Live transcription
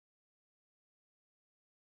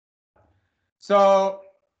So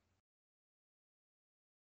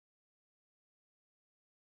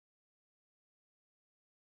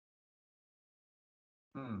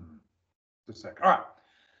just a sec. All right.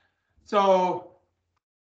 So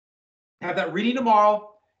I have that reading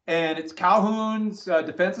tomorrow, and it's Calhoun's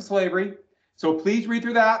Defense of Slavery. So please read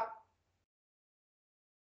through that.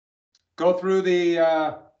 Go through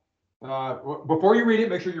the before you read it,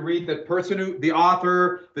 make sure you read the person, the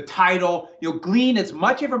author, the title. You'll glean as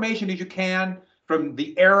much information as you can from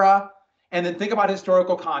the era, and then think about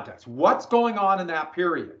historical context. What's going on in that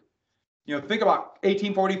period? Think about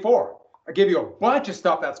 1844. I give you a bunch of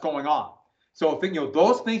stuff that's going on. So think,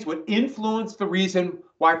 those things would influence the reason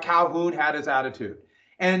why Calhoun had his attitude.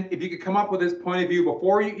 And if you could come up with this point of view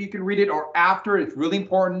before you can read it or after, it's really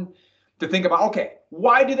important to think about, okay,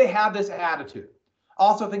 why do they have this attitude?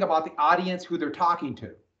 Also think about the audience who they're talking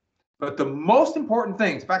to. But the most important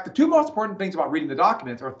things, in fact, the two most important things about reading the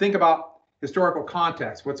documents are think about historical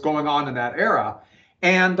context, what's going on in that era,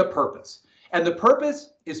 and the purpose. And the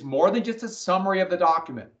purpose is more than just a summary of the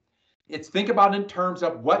document. It's think about in terms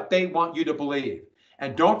of what they want you to believe.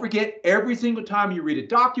 And don't forget, every single time you read a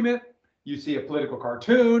document, you see a political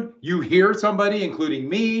cartoon, you hear somebody, including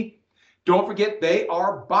me, don't forget they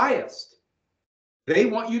are biased. They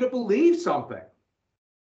want you to believe something.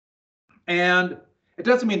 And it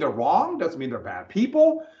doesn't mean they're wrong, doesn't mean they're bad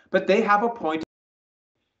people, but they have a point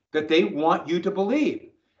that they want you to believe.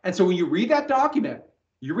 And so when you read that document,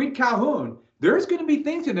 you read Calhoun, there's going to be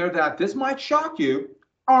things in there that this might shock you,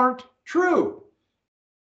 aren't true.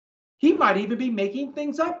 He might even be making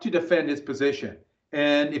things up to defend his position.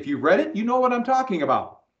 And if you read it, you know what I'm talking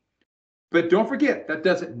about. But don't forget, that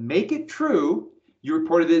doesn't make it true. You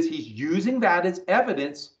reported this, he's using that as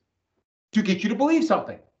evidence to get you to believe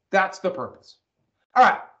something. That's the purpose. All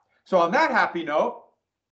right, so on that happy note,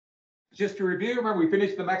 just to review, remember we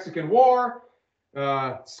finished the Mexican War.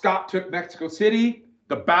 Scott took Mexico City,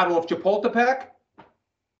 the Battle of Chapultepec.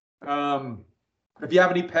 If you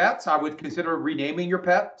have any pets, I would consider renaming your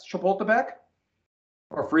pet Chapultepec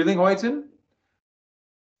or Frelinghuysen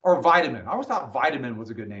or Vitamin. I always thought Vitamin was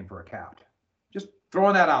a good name for a cat. Just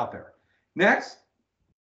throwing that out there. Next,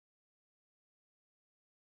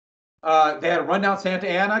 they had to run down Santa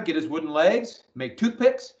Ana, get his wooden legs, make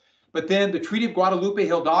toothpicks, but then the Treaty of Guadalupe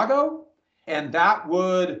Hidalgo, and that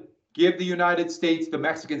would give the United States the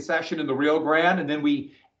Mexican cession in the Rio Grande, and then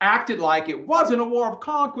we acted like it wasn't a war of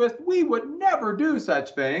conquest. We would never do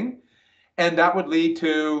such thing. And that would lead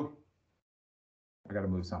to, I got to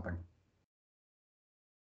move something.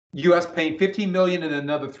 U.S. paying $15 million and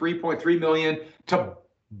another $3.3 million to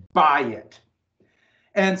buy it.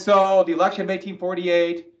 And so the election of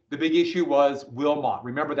 1848, the big issue was Wilmot.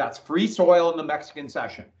 Remember, that's free soil in the Mexican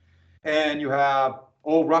cession. And you have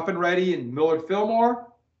Old Rough and Ready and Millard Fillmore.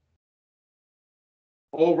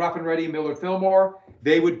 Old Rough and Ready and Millard Fillmore.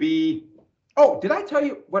 They would be, oh, did I tell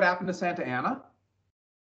you what happened to Santa Anna?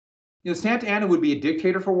 Santa Anna would be a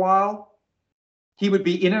dictator for a while. He would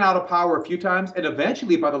be in and out of power a few times, and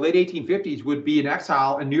eventually by the late 1850s would be in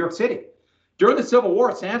exile in New York City. During the Civil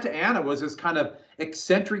War, Santa Anna was this kind of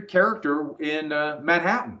eccentric character in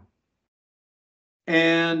Manhattan.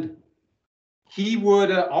 And he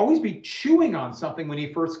would always be chewing on something when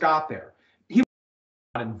he first got there. He would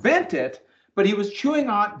not invent it, but he was chewing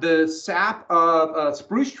on the sap of a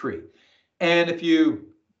spruce tree. And if you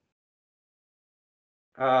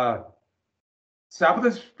sap of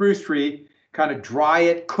the spruce tree, kind of dry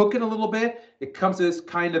it, cook it a little bit, it comes as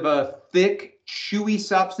kind of a thick, chewy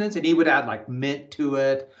substance, and he would add like mint to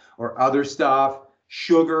it or other stuff,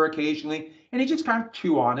 sugar occasionally, and he just kind of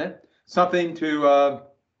chew on it, something to, I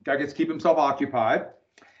guess, keep himself occupied.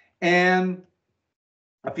 And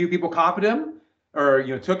a few people copied him, or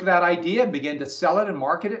took that idea and began to sell it and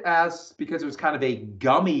market it as, because it was kind of a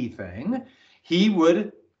gummy thing, he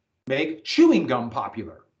would make chewing gum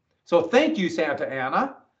popular. So thank you, Santa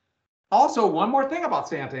Anna. Also, one more thing about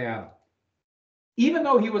Santa Anna. Even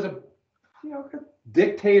though he was a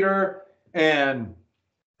dictator and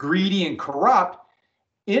greedy and corrupt,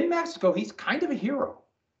 in Mexico, he's kind of a hero.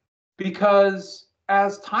 Because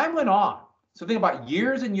as time went on, so think about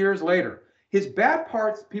years and years later, his bad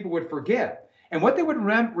parts people would forget. And what they would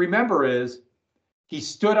remember is he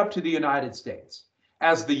stood up to the United States.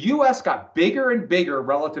 As the U.S. got bigger and bigger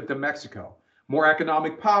relative to Mexico, more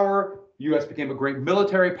economic power, U.S. became a great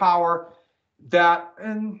military power,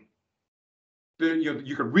 and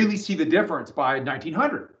you could really see the difference by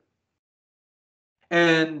 1900.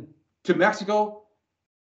 And to Mexico,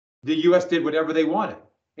 the U.S. did whatever they wanted,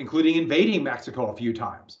 including invading Mexico a few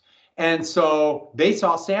times. And so they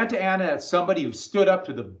saw Santa Anna as somebody who stood up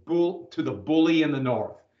to the bully in the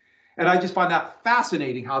north. And I just find that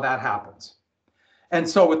fascinating how that happens. And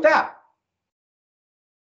so with that,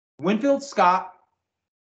 Winfield Scott,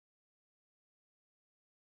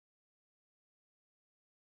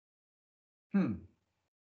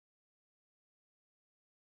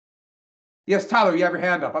 Yes, Tyler, you have your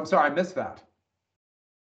hand up. I'm sorry, I missed that.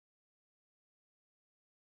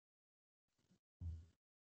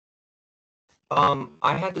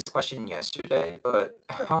 I had this question yesterday, but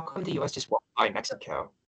how come the U.S. just won't buy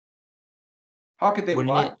Mexico? How could they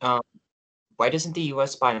Wouldn't it, why doesn't the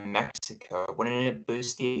U.S. buy Mexico? Wouldn't it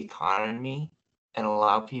boost the economy and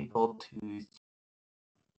allow people to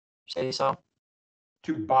say so?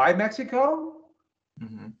 To buy Mexico?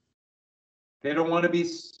 Mm-hmm. They don't want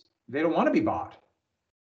to be bought.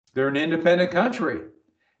 They're an independent country.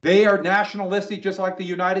 They are nationalistic just like the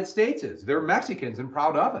United States is. They're Mexicans and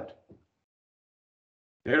proud of it.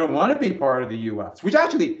 They don't want to be part of the U.S., which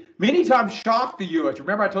actually many times shocked the U.S.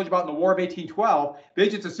 Remember I told you about in the War of 1812, they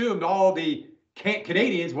just assumed all the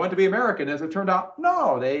Canadians want to be American. As it turned out,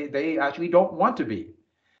 no, they actually don't want to be.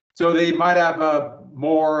 So they might have a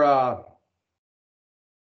more,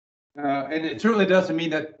 and it certainly doesn't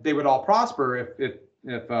mean that they would all prosper if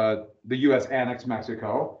the U.S. annexed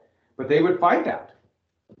Mexico, but they would fight that.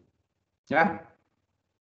 Yeah.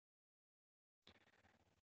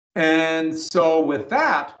 And so with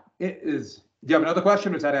that, do you have another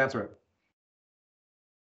question or does that answer it?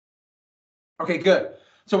 Okay, good.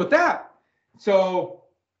 So with that, Old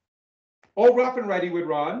Rough and Ready would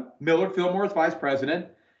run, Millard Fillmore as vice president.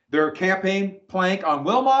 Their campaign plank on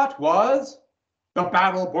Wilmot was the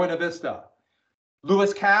Battle of Buena Vista.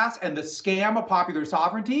 Lewis Cass and the scam of popular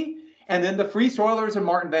sovereignty, and then the Free Soilers and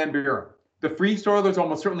Martin Van Buren. The Free Soilers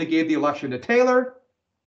almost certainly gave the election to Taylor.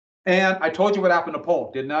 And I told you what happened to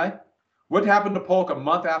Polk, didn't I? What happened to Polk a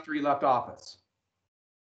month after he left office?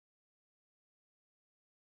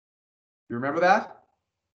 You remember that?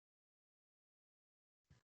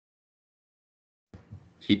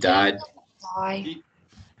 He died.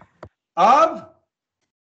 Was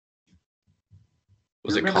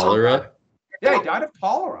it cholera? Yeah, he died of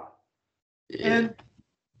cholera. Yeah.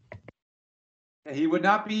 And he would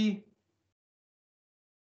not be.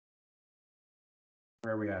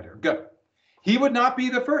 Where are we at here? Good. He would not be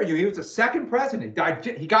the first. He was the second president.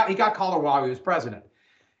 He got cholera while he was president.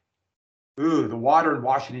 Ooh, the water in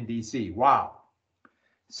Washington, D.C. Wow.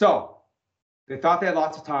 So they thought they had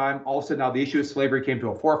lots of time. All of a sudden, now the issue of slavery came to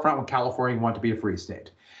a forefront when California wanted to be a free state.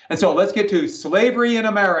 And so let's get to slavery in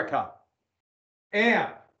America. And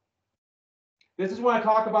this is when I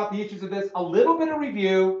talk about the issues of this, a little bit of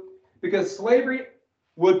review, because slavery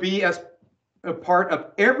would be as a part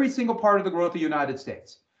of every single part of the growth of the United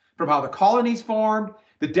States. From how the colonies formed,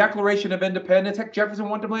 the Declaration of Independence. Heck, Jefferson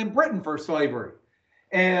wanted to blame Britain for slavery.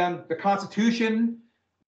 And the Constitution,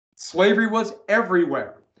 slavery was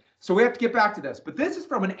everywhere. So we have to get back to this. But this is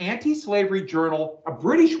from an anti-slavery journal, a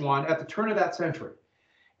British one at the turn of that century.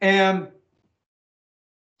 And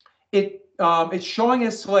it's showing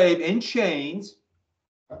a slave in chains.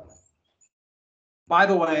 By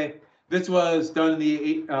the way, this was done in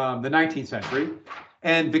the 19th century.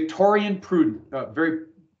 And Victorian, very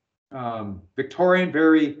Victorian,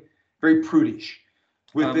 very, very prudish.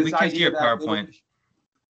 With this we can't see your PowerPoint.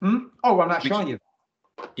 Oh, I'm not showing you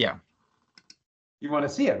that. Yeah. You want to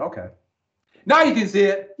see it? Okay. Now you can see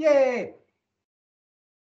it. Yay.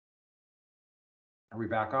 Are we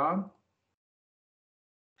back on?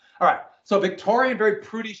 All right. So Victorian, very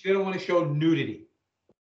prudish. They don't want to show nudity.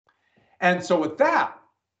 And so with that,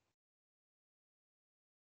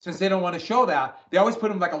 since they don't want to show that, they always put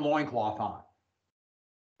them like a loincloth on.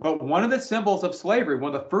 But one of the symbols of slavery,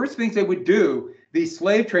 one of the first things they would do, these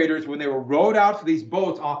slave traders, when they were rowed out to these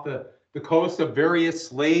boats off the coast of various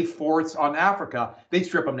slave forts on Africa, they'd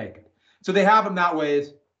strip them naked. So they have them that way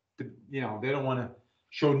as, they don't want to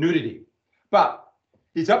show nudity. But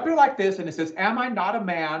he's up there like this, and it says, "Am I not a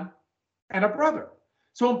man and a brother?"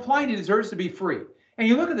 So implying he deserves to be free. And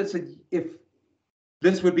you look at this, if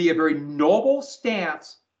this would be a very noble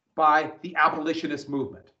stance by the abolitionist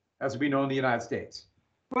movement, as we know in the United States.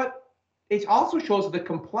 But it also shows the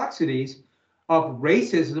complexities of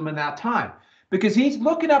racism in that time, because he's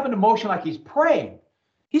looking up in emotion like he's praying.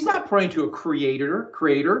 He's not praying to a creator,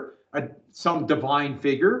 some divine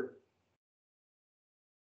figure.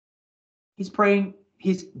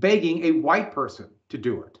 He's begging a white person to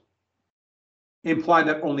do it, implying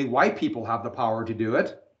that only white people have the power to do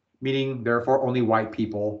it, meaning therefore only white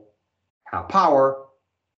people have power.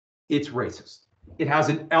 It's racist. It has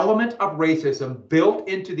an element of racism built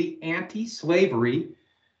into the anti-slavery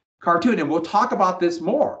cartoon. And we'll talk about this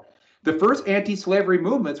more. The first anti-slavery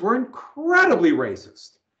movements were incredibly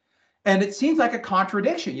racist. And it seems like a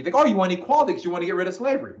contradiction. You think, oh, you want equality because you want to get rid of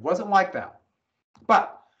slavery. It wasn't like that.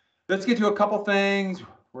 But let's get to a couple things.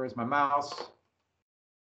 Where's my mouse?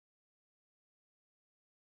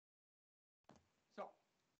 So,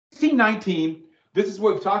 1619, this is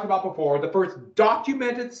what we've talked about before. The first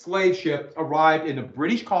documented slave ship arrived in a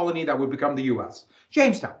British colony that would become the U.S.,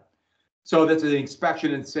 Jamestown. So that's an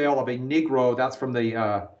inspection and sale of a Negro. That's from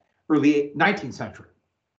the early 19th century.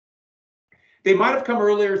 They might have come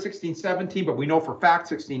earlier, 1617, but we know for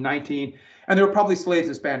fact 1619. And there were probably slaves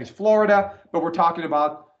in Spanish Florida, but we're talking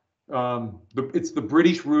about it's the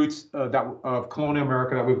British roots of colonial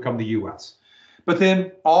America that would become the U.S. But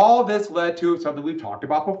then all this led to something we've talked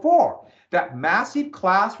about before, that massive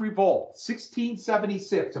class revolt,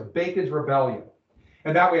 1676, of Bacon's Rebellion.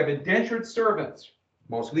 And that we have indentured servants,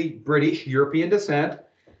 mostly British, European descent,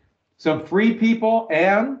 some free people,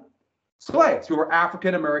 and slaves who were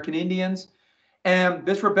African American Indians. And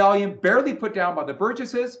this rebellion barely put down by the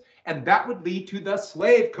Burgesses, and that would lead to the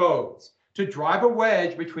slave codes to drive a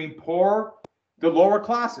wedge between the lower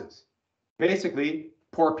classes, basically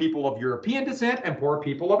poor people of European descent and poor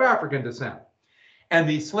people of African descent. And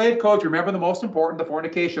the slave codes, remember the most important, the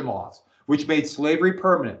fornication laws, which made slavery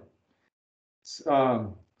permanent.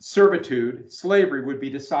 Servitude, slavery, would be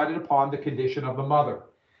decided upon the condition of the mother.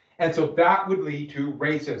 And so that would lead to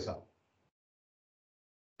racism.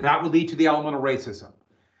 That would lead to the element of racism.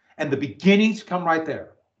 And the beginnings come right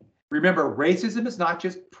there. Remember, racism is not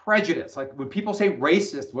just prejudice. Like when people say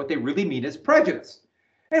racist, what they really mean is prejudice.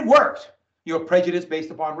 It worked, prejudice based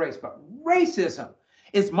upon race. But racism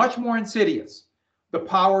is much more insidious. The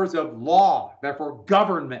powers of law, therefore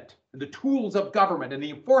government, and the tools of government and the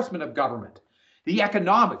enforcement of government, the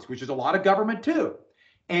economics, which is a lot of government too,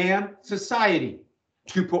 and society,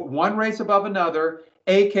 to put one race above another,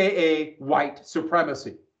 aka white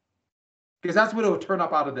supremacy. Because that's what it would turn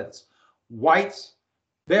up out of this. Whites,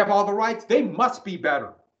 they have all the rights, they must be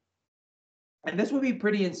better. And this would be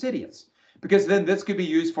pretty insidious, because then this could be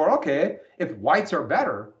used for, okay, if whites are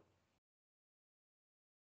better,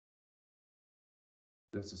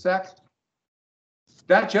 just a sec,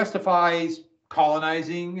 that justifies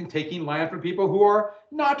colonizing and taking land from people who are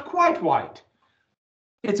not quite white.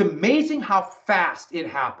 It's amazing how fast it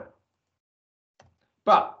happened.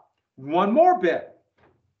 But one more bit.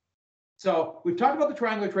 So we've talked about the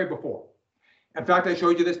triangular trade before. In fact, I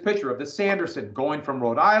showed you this picture of the Sanderson going from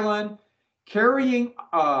Rhode Island, carrying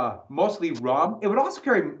mostly rum. It would also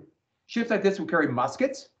carry, ships like this would carry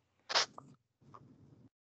muskets.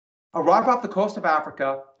 Arrive off the coast of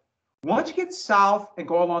Africa. Once you get south and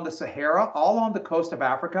go along the Sahara, all along the coast of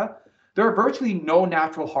Africa, there are virtually no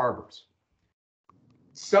natural harbors.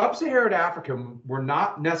 Sub-Saharan Africa were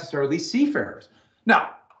not necessarily seafarers.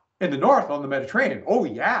 Now, in the north on the Mediterranean, oh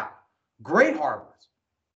yeah, great harbors.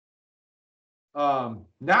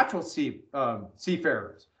 Natural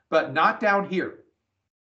seafarers, but not down here.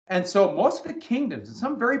 And so most of the kingdoms, and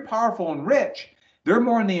some very powerful and rich, they're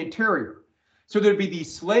more in the interior. So there'd be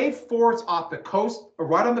these slave forts off the coast, or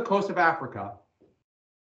right on the coast of Africa.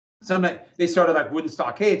 Some they started like wooden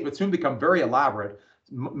stockades, but soon become very elaborate.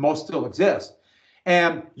 Most still exist.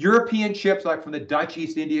 And European ships like from the Dutch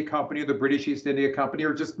East India Company or the British East India Company,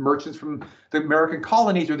 or just merchants from the American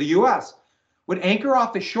colonies or the US, would anchor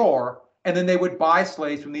off the shore, and then they would buy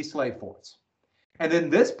slaves from these slave forts. And then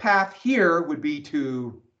this path here would be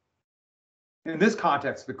to, in this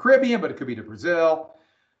context, the Caribbean, but it could be to Brazil,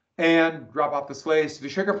 and drop off the slaves to the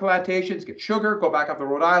sugar plantations, get sugar, go back up to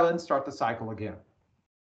Rhode Island, start the cycle again.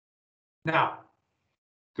 Now,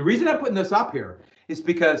 the reason I'm putting this up here is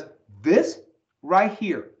because this right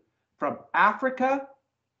here, from Africa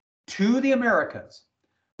to the Americas,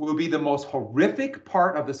 will be the most horrific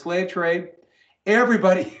part of the slave trade.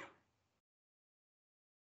 Everybody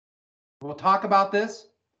will talk about this.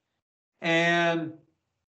 And,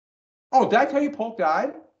 oh, did I tell you Polk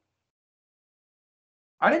died?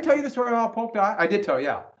 I didn't tell you the story about Polk died. I did tell you,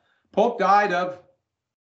 yeah. Polk died of,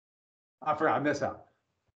 I forgot, I missed out.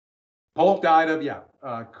 Polk died of,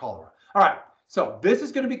 cholera. All right, so this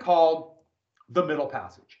is going to be called the Middle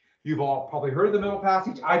Passage. You've all probably heard of the Middle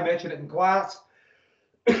Passage. I mentioned it in class.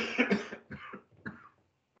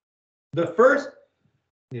 The first,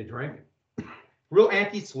 need a drink, real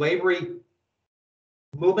anti-slavery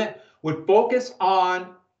movement would focus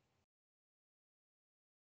on,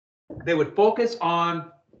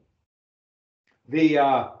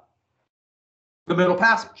 the Middle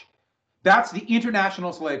Passage. That's the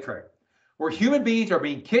international slave trade, where human beings are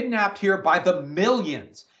being kidnapped here by the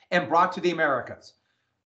millions and brought to the Americas.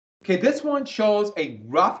 Okay, this one shows a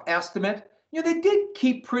rough estimate. They did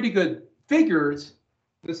keep pretty good figures,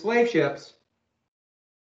 the slave ships.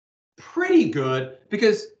 pretty good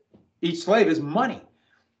because each slave is money.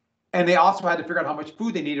 And they also had to figure out how much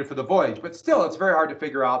food they needed for the voyage. But still, it's very hard to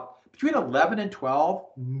figure out. Between 11 and 12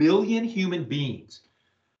 million human beings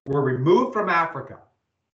were removed from Africa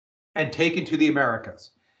and taken to the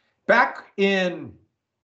Americas. Back in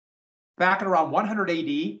around 100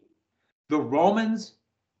 AD, the Romans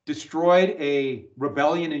destroyed a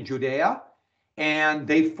rebellion in Judea, and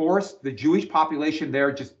they forced the Jewish population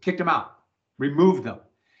there, just kicked them out, removed them.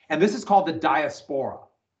 And this is called the diaspora,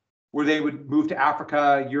 where they would move to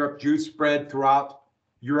Africa, Europe. Jews spread throughout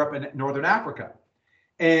Europe and Northern Africa.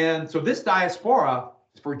 And so this diaspora,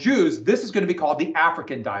 for Jews, this is going to be called the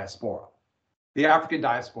African diaspora. The African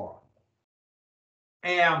diaspora.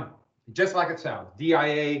 And just like it sounds,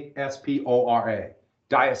 diaspora,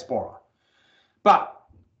 diaspora. But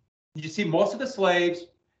you see, most of the slaves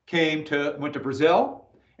went to Brazil,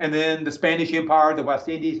 and then the Spanish Empire, the West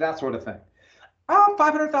Indies, that sort of thing.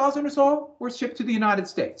 500,000 or so were shipped to the United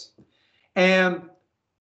States. And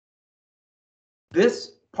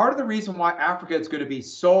this part of the reason why Africa is going to be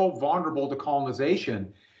so vulnerable to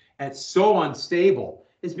colonization and so unstable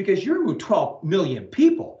is because you're with 12 million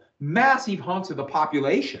people, massive hunks of the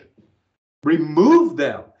population. Remove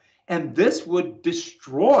them, and this would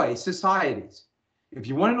destroy societies. If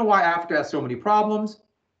you want to know why Africa has so many problems,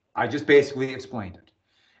 I just basically explained it.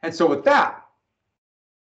 And so with that,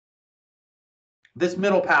 this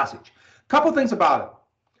middle passage, a couple things about it.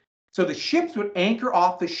 So the ships would anchor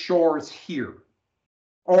off the shores here,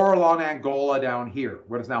 or along Angola down here,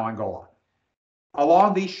 what is now Angola,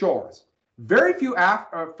 along these shores. Very few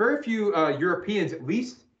Europeans, at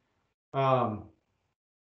least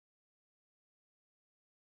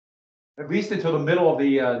until the middle of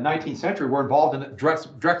the 19th century, were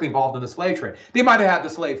directly involved in the slave trade. They might have had the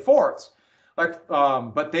slave forts,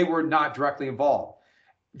 but they were not directly involved.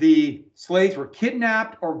 The slaves were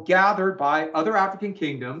kidnapped or gathered by other African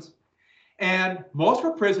kingdoms, and most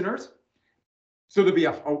were prisoners. So there'd be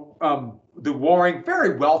the warring,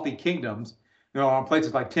 very wealthy kingdoms, in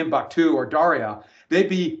places like Timbuktu or Daria. They'd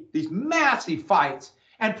be these massive fights,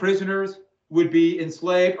 and prisoners would be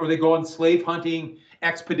enslaved, or they go on slave hunting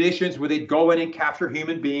expeditions where they'd go in and capture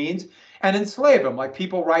human beings and enslave them, like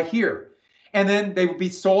people right here. And then they would be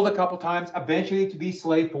sold a couple times, eventually to be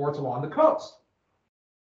slave forts along the coast.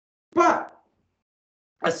 But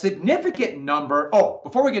a significant number,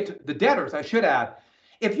 before we get to the debtors, I should add,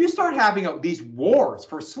 if you start having these wars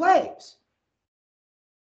for slaves,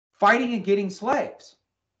 fighting and getting slaves,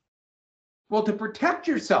 well, to protect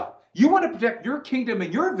yourself, you want to protect your kingdom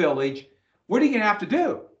and your village, what are you going to have to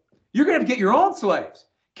do? You're going to have to get your own slaves,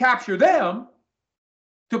 capture them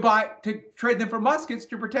to trade them for muskets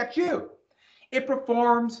to protect you. It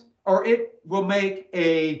will make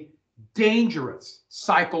a dangerous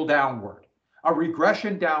cycle downward, a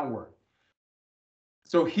regression downward.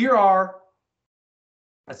 So here are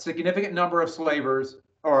a significant number of slavers,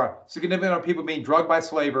 or a significant number of people being drugged by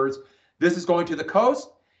slavers. This is going to the coast,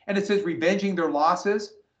 and it says revenging their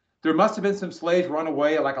losses. There must have been some slaves run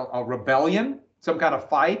away, like a rebellion, some kind of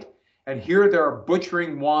fight. And here they're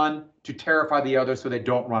butchering one to terrify the other so they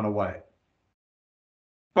don't run away.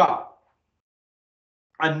 But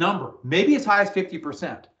a number, maybe as high as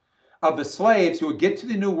 50%, of the slaves who would get to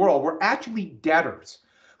the New World were actually debtors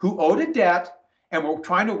who owed a debt and were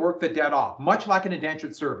trying to work the debt off, much like an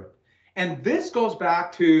indentured servant. And this goes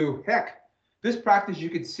back to, this practice you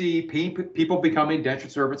could see people becoming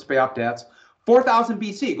indentured servants, pay off debts. 4000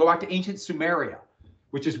 BC, go back to ancient Sumeria,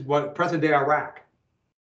 which is what present-day Iraq.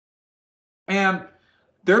 And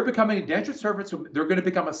they're becoming indentured servants, so they're going to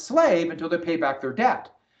become a slave until they pay back their debt.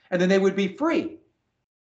 And then they would be free.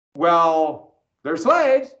 Well, they're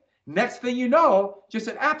slaves. Next thing you know, just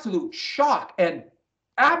an absolute shock and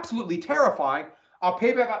absolutely terrifying. I'll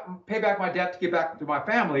pay back my debt to get back to my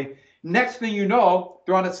family. Next thing you know,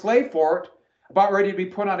 they're on a slave fort, about ready to be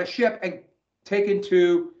put on a ship and taken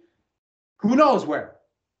to who knows where.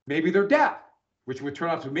 Maybe their death, which would turn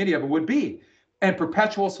out to many of them would be, and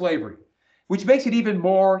perpetual slavery, which makes it even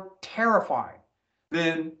more terrifying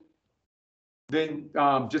than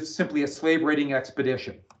just simply a slave raiding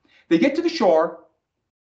expedition. They get to the shore,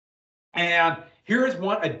 and here is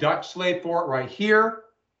a Dutch slave fort right here.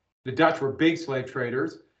 The Dutch were big slave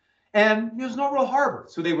traders, and there's no real harbor.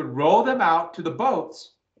 So they would row them out to the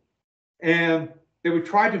boats, and they would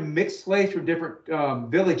try to mix slaves from different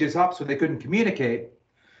villages up so they couldn't communicate,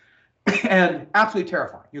 and absolutely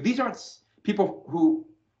terrifying. These aren't people who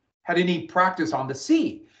had any practice on the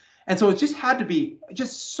sea. And so it just had to be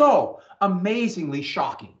just so amazingly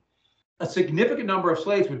shocking. A significant number of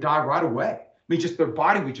slaves would die right away. I mean, just their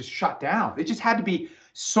body would just shut down. It just had to be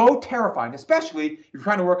So terrifying, especially if you're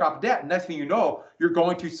trying to work off debt. And next thing you know, you're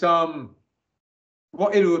going to some, well,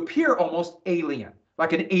 it would appear almost alien,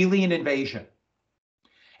 like an alien invasion.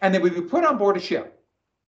 And then we would put on board a ship.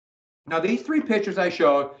 Now, these three pictures I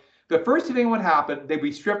showed, the first thing would happen, they'd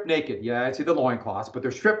be stripped naked. Yeah, I see the loincloths, but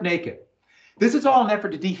they're stripped naked. This is all an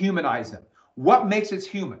effort to dehumanize them. What makes us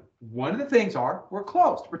human? One of the things are, we're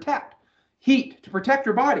clothes to protect. Heat, to protect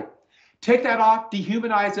your body. Take that off,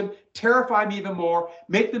 dehumanize them, terrify them even more,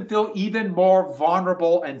 make them feel even more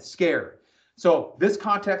vulnerable and scared. So this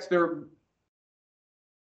context, they're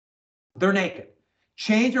naked.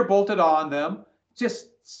 Chains are bolted on them, just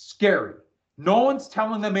scary. No one's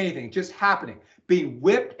telling them anything, just happening. Being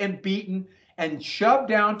whipped and beaten and shoved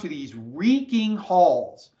down to these reeking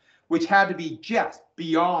halls, which had to be just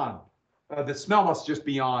beyond, the smell was just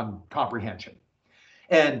beyond comprehension.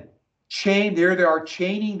 And there they are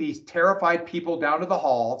chaining these terrified people down to the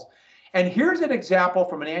halls. And here's an example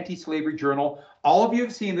from an anti-slavery journal. All of you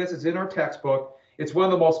have seen this, it's in our textbook. It's one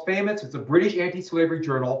of the most famous, it's a British anti-slavery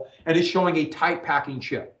journal, and it's showing a tight packing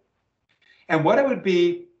ship. And what it would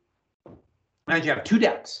be, and you have two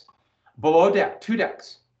decks, below deck, two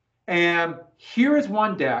decks. And here is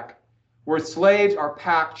one deck where slaves are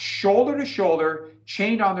packed shoulder to shoulder,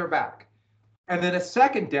 chained on their back. And then a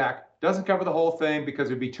second deck doesn't cover the whole thing because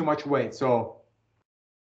it'd be too much weight. So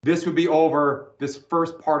this would be over this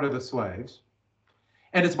first part of the slaves.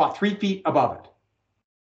 And it's about 3 feet above it.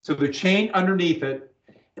 So they're chained underneath it.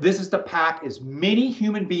 This is to pack as many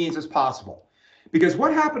human beings as possible. Because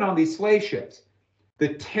what happened on these slave ships,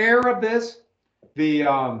 the terror of this, the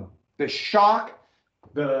shock,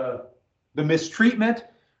 the mistreatment,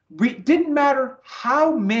 didn't matter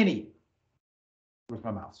how many. Where's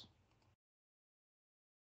my mouse?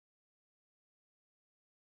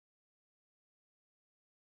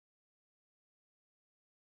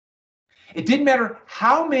 It didn't matter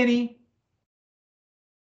how many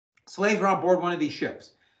slaves were on board one of these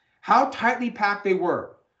ships, how tightly packed they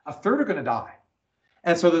were. A third are going to die.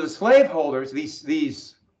 And so the slave holders,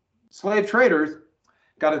 these slave traders,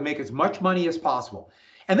 got to make as much money as possible.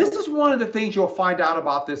 And this is one of the things you'll find out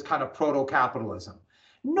about this kind of proto-capitalism.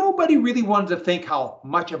 Nobody really wanted to think how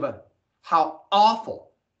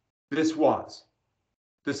awful this was,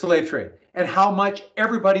 the slave trade, and how much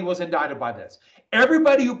everybody was indicted by this.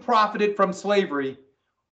 Everybody who profited from slavery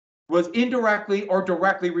was indirectly or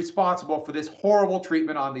directly responsible for this horrible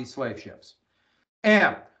treatment on these slave ships.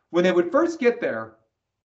 And when they would first get there,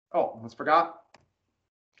 oh, almost forgot.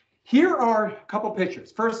 Here are a couple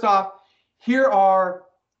pictures. First off, here are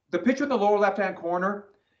the picture in the lower left-hand corner.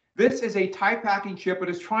 This is a tight packing ship, but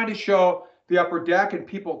it's trying to show the upper deck and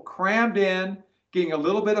people crammed in, getting a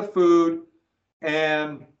little bit of food.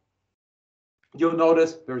 And you'll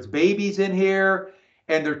notice there's babies in here,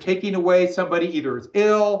 and they're taking away somebody either is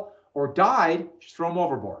ill or died, just throw them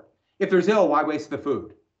overboard. If there's ill, why waste the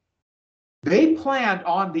food? They planned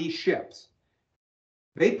on these ships.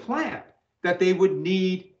 They planned that they would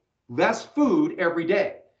need less food every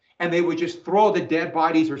day, and they would just throw the dead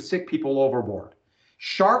bodies or sick people overboard.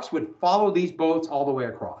 Sharks would follow these boats all the way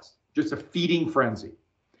across, just a feeding frenzy.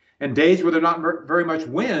 And days where there's not very much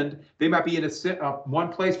wind, they might be in one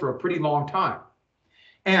place for a pretty long time.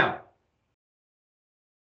 And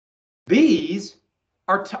these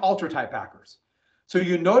are ultra tight packers. So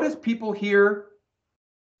you notice people here,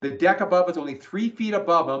 the deck above is only 3 feet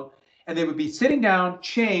above them, and they would be sitting down,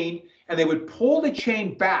 chained, and they would pull the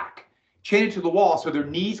chain back, chain it to the wall so their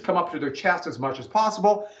knees come up to their chest as much as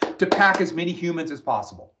possible to pack as many humans as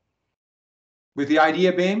possible. With the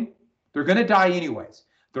idea being, they're going to die anyways.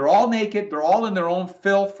 They're all naked. They're all in their own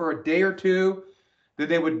filth for a day or two. Then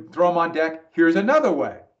they would throw them on deck. Here's another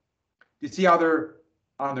way. You see how they're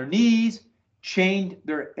on their knees, chained,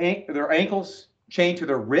 their ankles chained to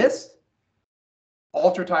their wrists?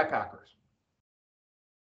 Ultra tight packers.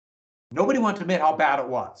 Nobody wanted to admit how bad it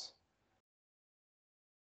was.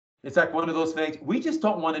 It's like one of those things, we just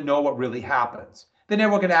don't want to know what really happens. Then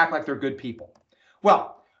everyone can act like they're good people.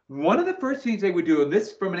 Well, one of the first things they would do, and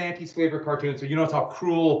this from an anti-slavery cartoon, so you notice how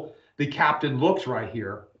cruel the captain looks right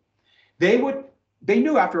here. They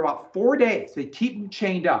knew after about 4 days, they'd keep them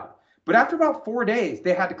chained up. But after about 4 days,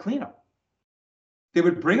 they had to clean them. They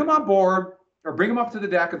would bring them on board or bring them up to the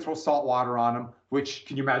deck and throw salt water on them, which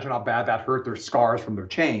can you imagine how bad that hurt their scars from their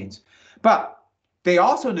chains. But they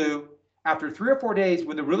also knew after 3 or 4 days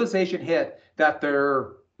when the realization hit that they're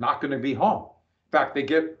not going to be home. In fact, they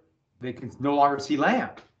can no longer see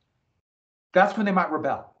land. That's when they might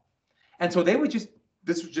rebel. And so they would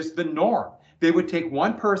this was just the norm. They would take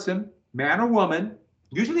one person, man or woman,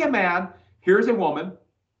 usually a man, here's a woman,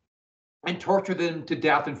 and torture them to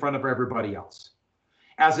death in front of everybody else.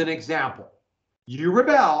 As an example, you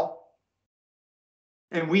rebel,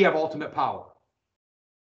 and we have ultimate power.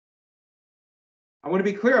 I want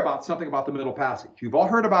to be clear about something about the Middle Passage. You've all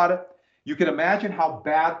heard about it. You can imagine how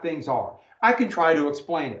bad things are. I can try to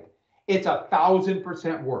explain it. It's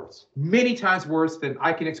 1,000% worse, many times worse than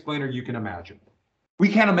I can explain or you can imagine. We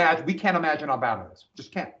can't imagine how bad it is.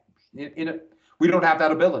 Just can't. We don't have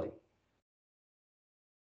that ability.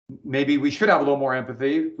 Maybe we should have a little more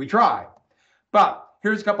empathy. We try. But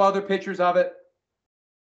here's a couple other pictures of it.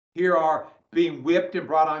 Here are being whipped and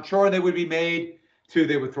brought on shore. They would be made to,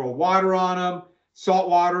 they would throw water on them, salt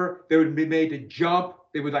water. They would be made to jump.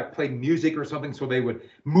 They would like play music or something so they would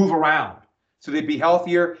move around. So they'd be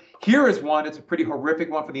healthier. Here is one. It's a pretty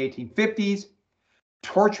horrific one from the 1850s.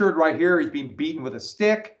 Tortured right here. He's being beaten with a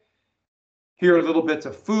stick. Here are little bits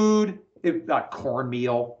of food, not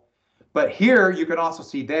cornmeal. But here you can also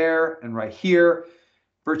see there and right here,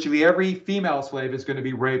 virtually every female slave is going to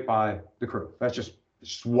be raped by the crew. That's just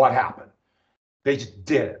what happened. They just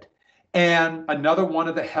did it. And another one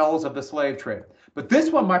of the hells of the slave trade. But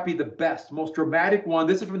this one might be the best, most dramatic one.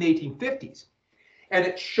 This is from the 1850s. And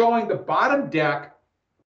it's showing the bottom deck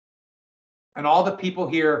and all the people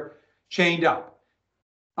here chained up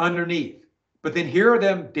underneath. But then here are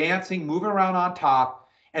them dancing, moving around on top.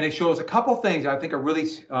 And it shows a couple things I think are really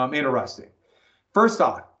interesting. First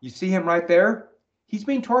off, you see him right there? He's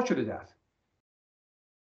being tortured to death.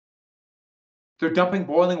 They're dumping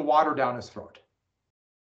boiling water down his throat.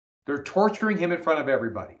 They're torturing him in front of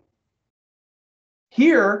everybody.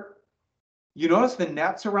 Here, you notice the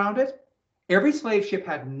nets around it? Every slave ship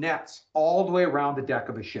had nets all the way around the deck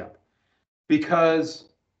of the ship. Because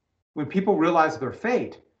when people realize their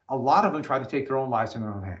fate, a lot of them try to take their own lives in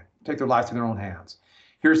their own hand, take their lives in their own hands.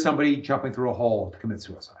 Here's somebody jumping through a hole to commit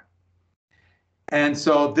suicide. And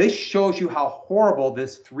so this shows you how horrible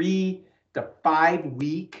this 3 to 5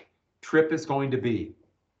 week trip is going to be.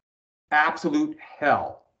 Absolute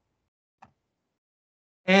hell.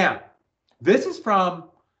 And this is from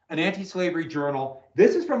an anti-slavery journal.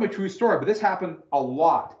 This is from a true story, but this happened a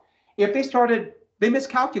lot. If they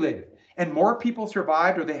miscalculated and more people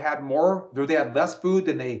survived, or they had less food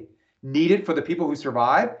than they needed for the people who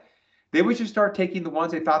survived, they would just start taking the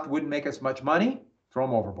ones they thought wouldn't make as much money, throw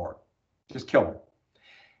them overboard, just kill them.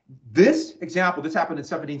 This example, this happened in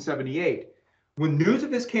 1778. When news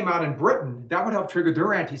of this came out in Britain, that would have triggered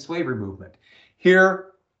their anti-slavery movement. Here,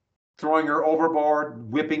 throwing her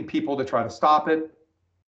overboard, whipping people to try to stop it.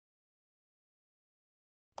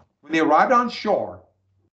 When they arrived on shore,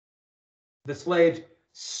 the slaves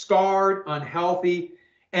scarred, unhealthy,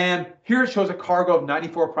 and here it shows a cargo of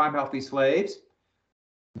 94 prime healthy slaves.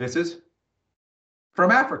 This is from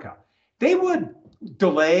Africa. They would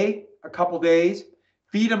delay a couple days,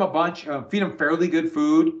 feed them feed them fairly good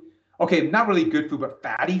food. Okay, not really good food, but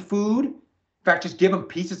fatty food. In fact, just give them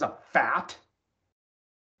pieces of fat.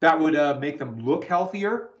 That would make them look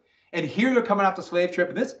healthier. And here they're coming off the slave ship.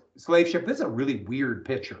 And this slave ship, this is a really weird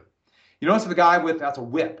picture. You notice the guy that's a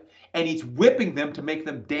whip, and he's whipping them to make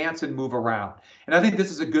them dance and move around. And I think this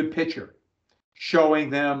is a good picture, showing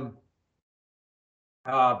them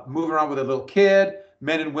moving around with a little kid,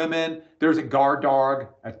 men and women. There's a guard dog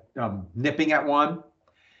nipping at one.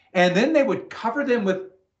 And then they would cover them with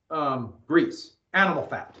grease, animal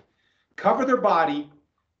fat, cover their body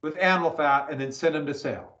with animal fat, and then send them to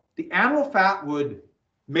sail. The animal fat would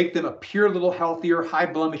make them appear a little healthier,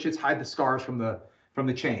 hide blemishes, hide the scars from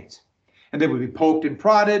the chains. And they would be poked and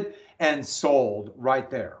prodded and sold right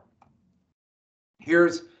there.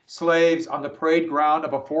 Here's slaves on the parade ground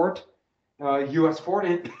of a fort, U.S. fort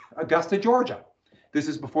in Augusta, Georgia. This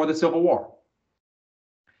is before the Civil War.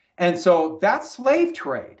 And so that slave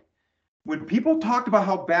trade, when people talked about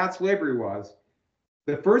how bad slavery was,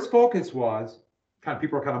 the first focus was,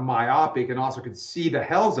 people were kind of myopic and also could see the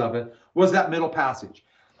hells of it, was that Middle Passage.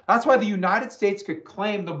 That's why the United States could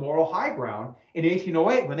claim the moral high ground in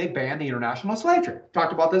 1808 when they banned the international slave trade.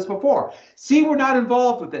 Talked about this before. See, we're not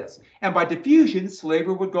involved with this. And by diffusion,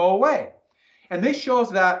 slavery would go away. And this shows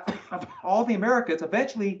that of all the Americans,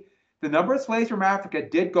 eventually the number of slaves from Africa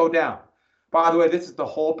did go down. By the way, this is the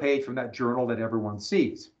whole page from that journal that everyone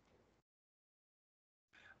sees.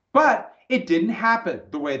 But it didn't happen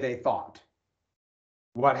the way they thought.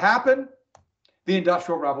 What happened? The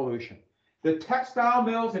Industrial Revolution. The textile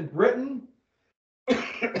mills in Britain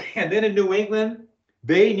and then in New England,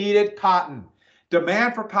 they needed cotton.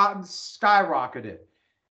 Demand for cotton skyrocketed.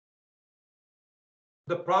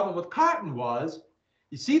 The problem with cotton was,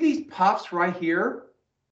 you see these puffs right here?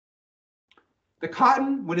 The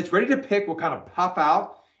cotton, when it's ready to pick, will kind of puff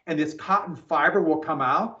out, and this cotton fiber will come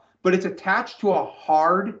out, but it's attached to a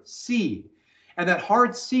hard seed. And that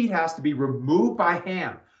hard seed has to be removed by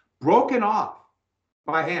hand, broken off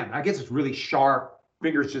by hand. I guess it's really sharp.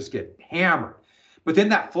 Fingers just get hammered. But then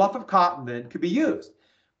that fluff of cotton then could be used.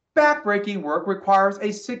 Backbreaking work requires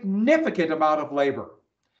a significant amount of labor.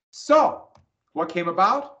 So what came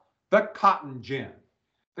about? The cotton gin.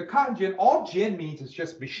 The cotton gin, all gin means is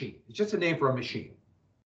just machine. It's just a name for a machine.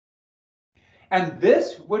 And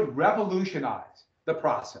this would revolutionize the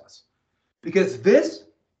process, because this,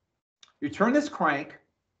 you turn this crank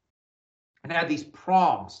and add these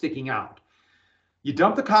prongs sticking out. You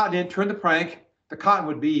dump the cotton in, turn the crank, the cotton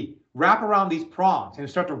would be wrap around these prongs and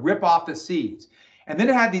start to rip off the seeds. And then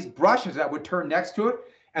it had these brushes that would turn next to it,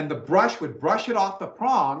 and the brush would brush it off the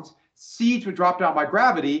prongs, seeds would drop down by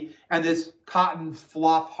gravity, and this cotton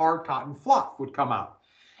fluff, hard cotton fluff would come out.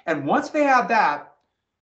 And once they had that,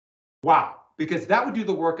 wow, because that would do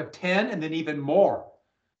the work of 10 and then even more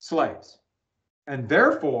slaves. And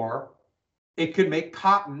therefore, it could make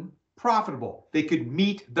cotton profitable. They could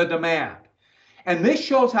meet the demand. And this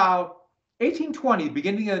shows how 1820,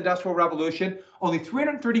 beginning of the Industrial Revolution, only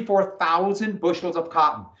 334,000 bushels of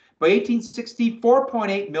cotton. By 1860,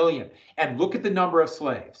 4.8 million. And look at the number of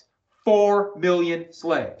slaves, 4 million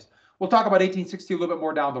slaves. We'll talk about 1860 a little bit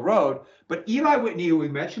more down the road, but Eli Whitney, who we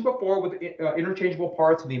mentioned before with interchangeable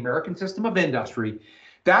parts in the American system of industry,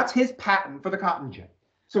 that's his patent for the cotton gin.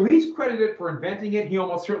 So he's credited for inventing it. He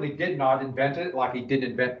almost certainly did not invent it, like he didn't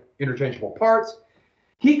invent interchangeable parts.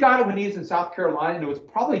 He got it when he was in South Carolina, and it was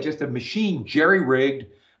probably just a machine jerry-rigged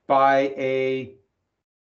by a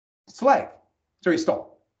slave. So he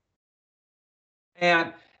stole.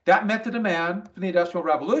 And that met the demand for the Industrial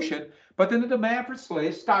Revolution, but then the demand for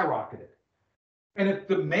slaves skyrocketed. And if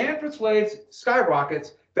the demand for slaves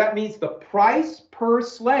skyrockets, that means the price per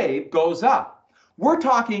slave goes up. We're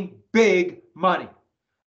talking big money,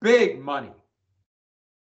 big money.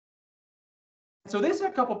 So this is a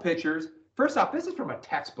couple pictures. First off, this is from a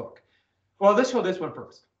textbook. Well, let's show this one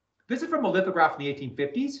first. This is from a lithograph in the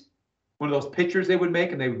 1850s, one of those pictures they would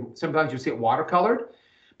make, and they sometimes you see it watercolored.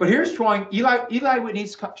 But here's showing Eli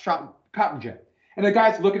Whitney's cotton gin. And the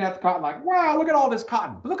guy's looking at the cotton like, wow, look at all this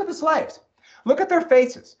cotton. But look at the slaves. Look at their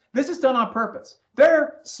faces. This is done on purpose.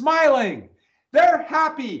 They're smiling. They're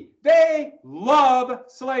happy. They love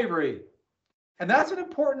slavery. And that's an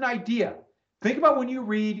important idea. Think about when you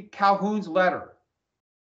read Calhoun's letter,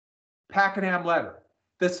 Pakenham letter.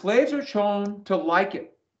 The slaves are shown to like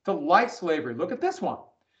it, to like slavery. Look at this one.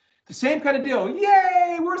 The same kind of deal.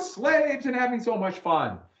 Yay, we're slaves and having so much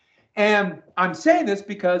fun. And I'm saying this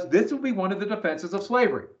because this will be one of the defenses of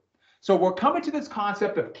slavery. So we're coming to this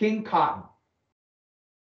concept of King Cotton.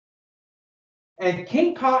 And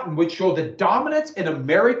King Cotton would show the dominance in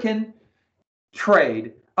American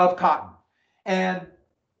trade of cotton. And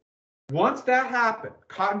once that happened,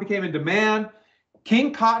 cotton became in demand.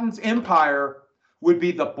 King Cotton's empire would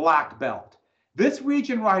be the Black Belt. This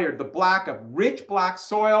region right here, the black of rich black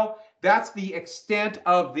soil, that's the extent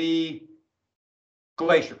of the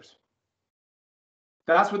glaciers.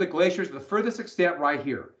 That's where the glaciers, the furthest extent right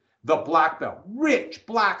here, the Black Belt, rich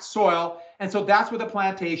black soil. And so that's where the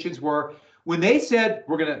plantations were. When they said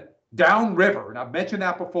we're going to downriver, and I've mentioned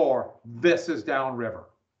that before, this is downriver.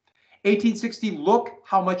 1860, look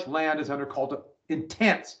how much land is under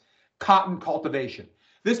intense cotton cultivation.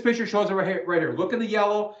 This picture shows it right here. Look in the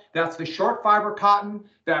yellow. That's the short fiber cotton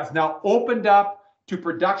that's now opened up to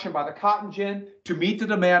production by the cotton gin to meet the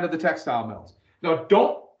demand of the textile mills. Now,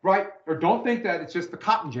 don't think that it's just the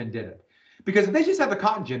cotton gin did it. Because if they just had the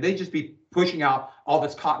cotton gin, they'd just be pushing out all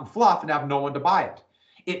this cotton fluff and have no one to buy it.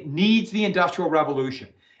 It needs the Industrial Revolution.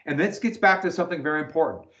 And this gets back to something very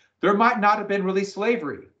important. There might not have been really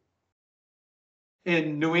slavery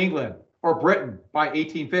in New England or Britain by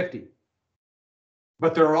 1850.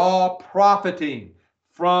 But they're all profiting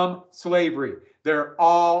from slavery. They're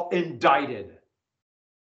all indicted.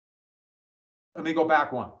 Let me go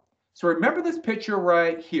back one. So remember this picture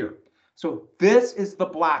right here. So this is the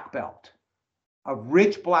Black Belt, a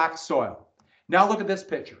rich black soil. Now look at this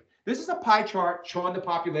picture. This is a pie chart showing the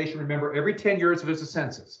population. Remember, every 10 years there's a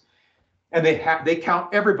census. And they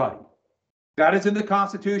count everybody. That is in the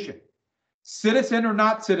Constitution. Citizen or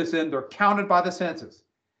not citizen, they're counted by the census.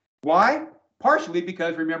 Why? Partially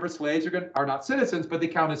because, remember, slaves are not citizens, but they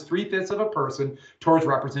count as 3/5 of a person towards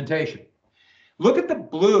representation. Look at the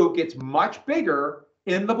blue gets much bigger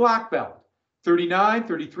in the Black Belt. 39,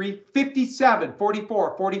 33, 57,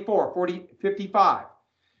 44, 44, 40, 55.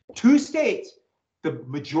 2 states, the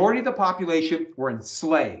majority of the population were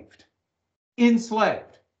enslaved.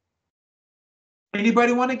 Enslaved.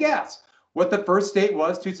 Anybody want to guess what the first state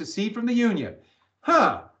was to secede from the Union?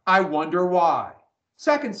 I wonder why.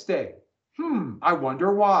 Second state. I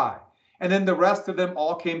wonder why. And then the rest of them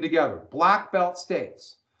all came together. Black belt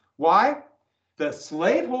states. Why? The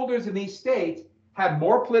slaveholders in these states had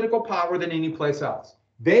more political power than any place else.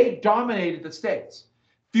 They dominated the states.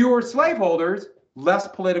 Fewer slaveholders, less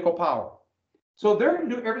political power. So they're going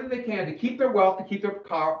to do everything they can to keep their wealth, to keep their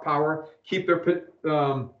power, keep their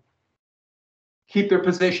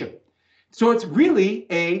position. So it's really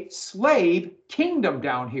a slave kingdom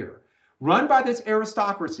down here, run by this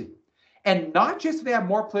aristocracy. And not just they have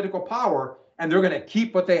more political power and they're going to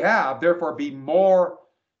keep what they have, therefore be more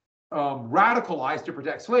radicalized to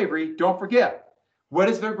protect slavery. Don't forget, what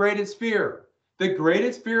is their greatest fear? The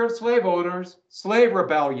greatest fear of slave owners, slave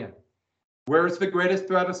rebellion. Where's the greatest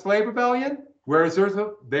threat of slave rebellion? Where's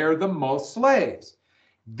they're the most slaves.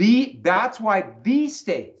 That's why these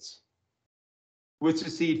states would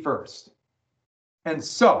secede first. And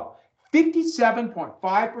so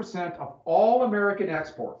 57.5% of all American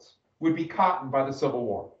exports would be cotton by the Civil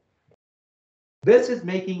War. This is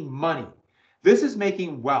making money. This is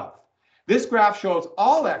making wealth. This graph shows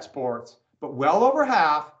all exports, but well over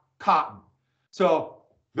half cotton. So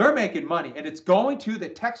they're making money, and it's going to the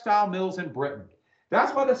textile mills in Britain.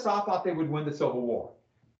 That's why the South thought they would win the Civil War.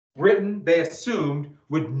 Britain, they assumed,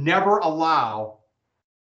 would never allow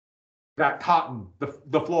that cotton,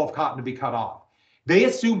 the flow of cotton, to be cut off. They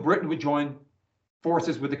assumed Britain would join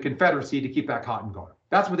forces with the Confederacy to keep that cotton going.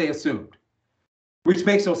 That's what they assumed, which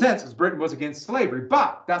makes no sense because Britain was against slavery,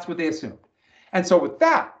 but that's what they assumed. And so with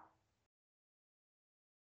that,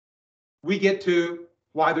 we get to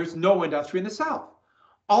why there's no industry in the South.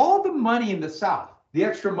 All the money in the South, the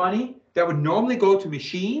extra money that would normally go to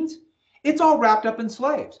machines, it's all wrapped up in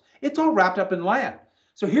slaves. It's all wrapped up in land.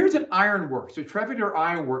 So here's an ironworks, a Trefedder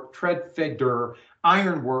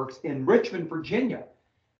Ironworks in Richmond, Virginia.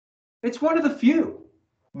 It's one of the few.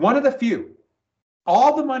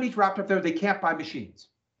 All the money's wrapped up there. They can't buy machines.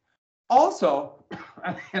 Also,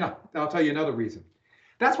 and I'll tell you another reason.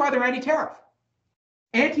 That's why they're anti-tariff.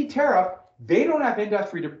 Anti-tariff, they don't have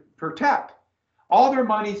industry to protect. All their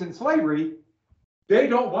money's in slavery. They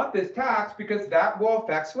don't want this tax because that will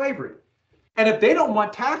affect slavery. And if they don't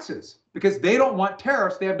want taxes, because they don't want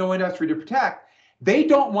tariffs, they have no industry to protect, they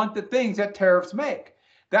don't want the things that tariffs make.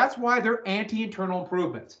 That's why they're anti-internal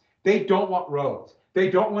improvements. They don't want roads. They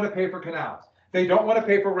don't want to pay for canals. They don't want to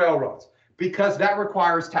pay for railroads because that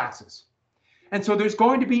requires taxes. And so there's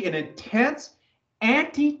going to be an intense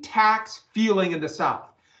anti-tax feeling in the South.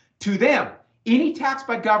 To them, any tax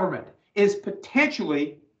by government is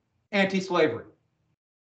potentially anti-slavery.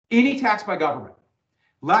 Any tax by government.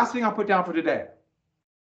 Last thing I'll put down for today.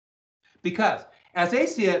 Because as they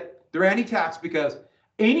see it, they're anti-tax because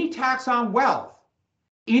any tax on wealth,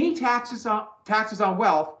 any taxes on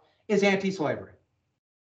wealth is anti-slavery.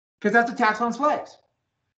 Because that's a tax on slaves.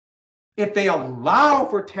 If they allow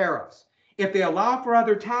for tariffs, if they allow for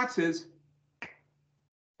other taxes,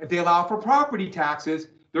 if they allow for property taxes,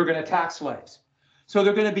 they're going to tax slaves. So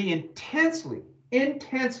they're going to be intensely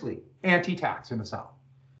anti-tax in the South.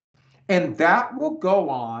 And that will go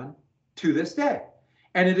on to this day.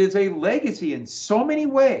 And it is a legacy in so many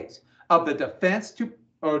ways of the defense to,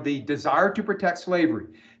 or the desire to protect slavery,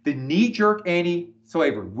 the knee-jerk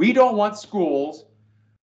anti-slavery. We don't want schools.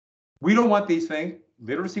 We don't want these things.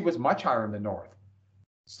 Literacy was much higher in the North.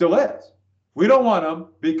 Still is. We don't want them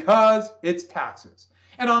because it's taxes.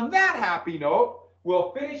 And on that happy note,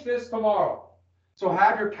 we'll finish this tomorrow. So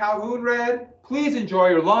have your Calhoun read. Please enjoy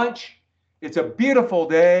your lunch. It's a beautiful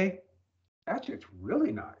day. Actually, it's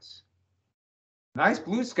really nice. Nice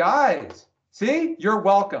blue skies. See, you're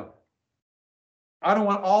welcome. I don't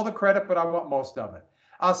want all the credit, but I want most of it.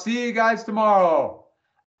 I'll see you guys tomorrow.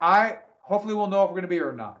 Hopefully we'll know if we're going to be here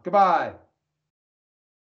or not. Goodbye.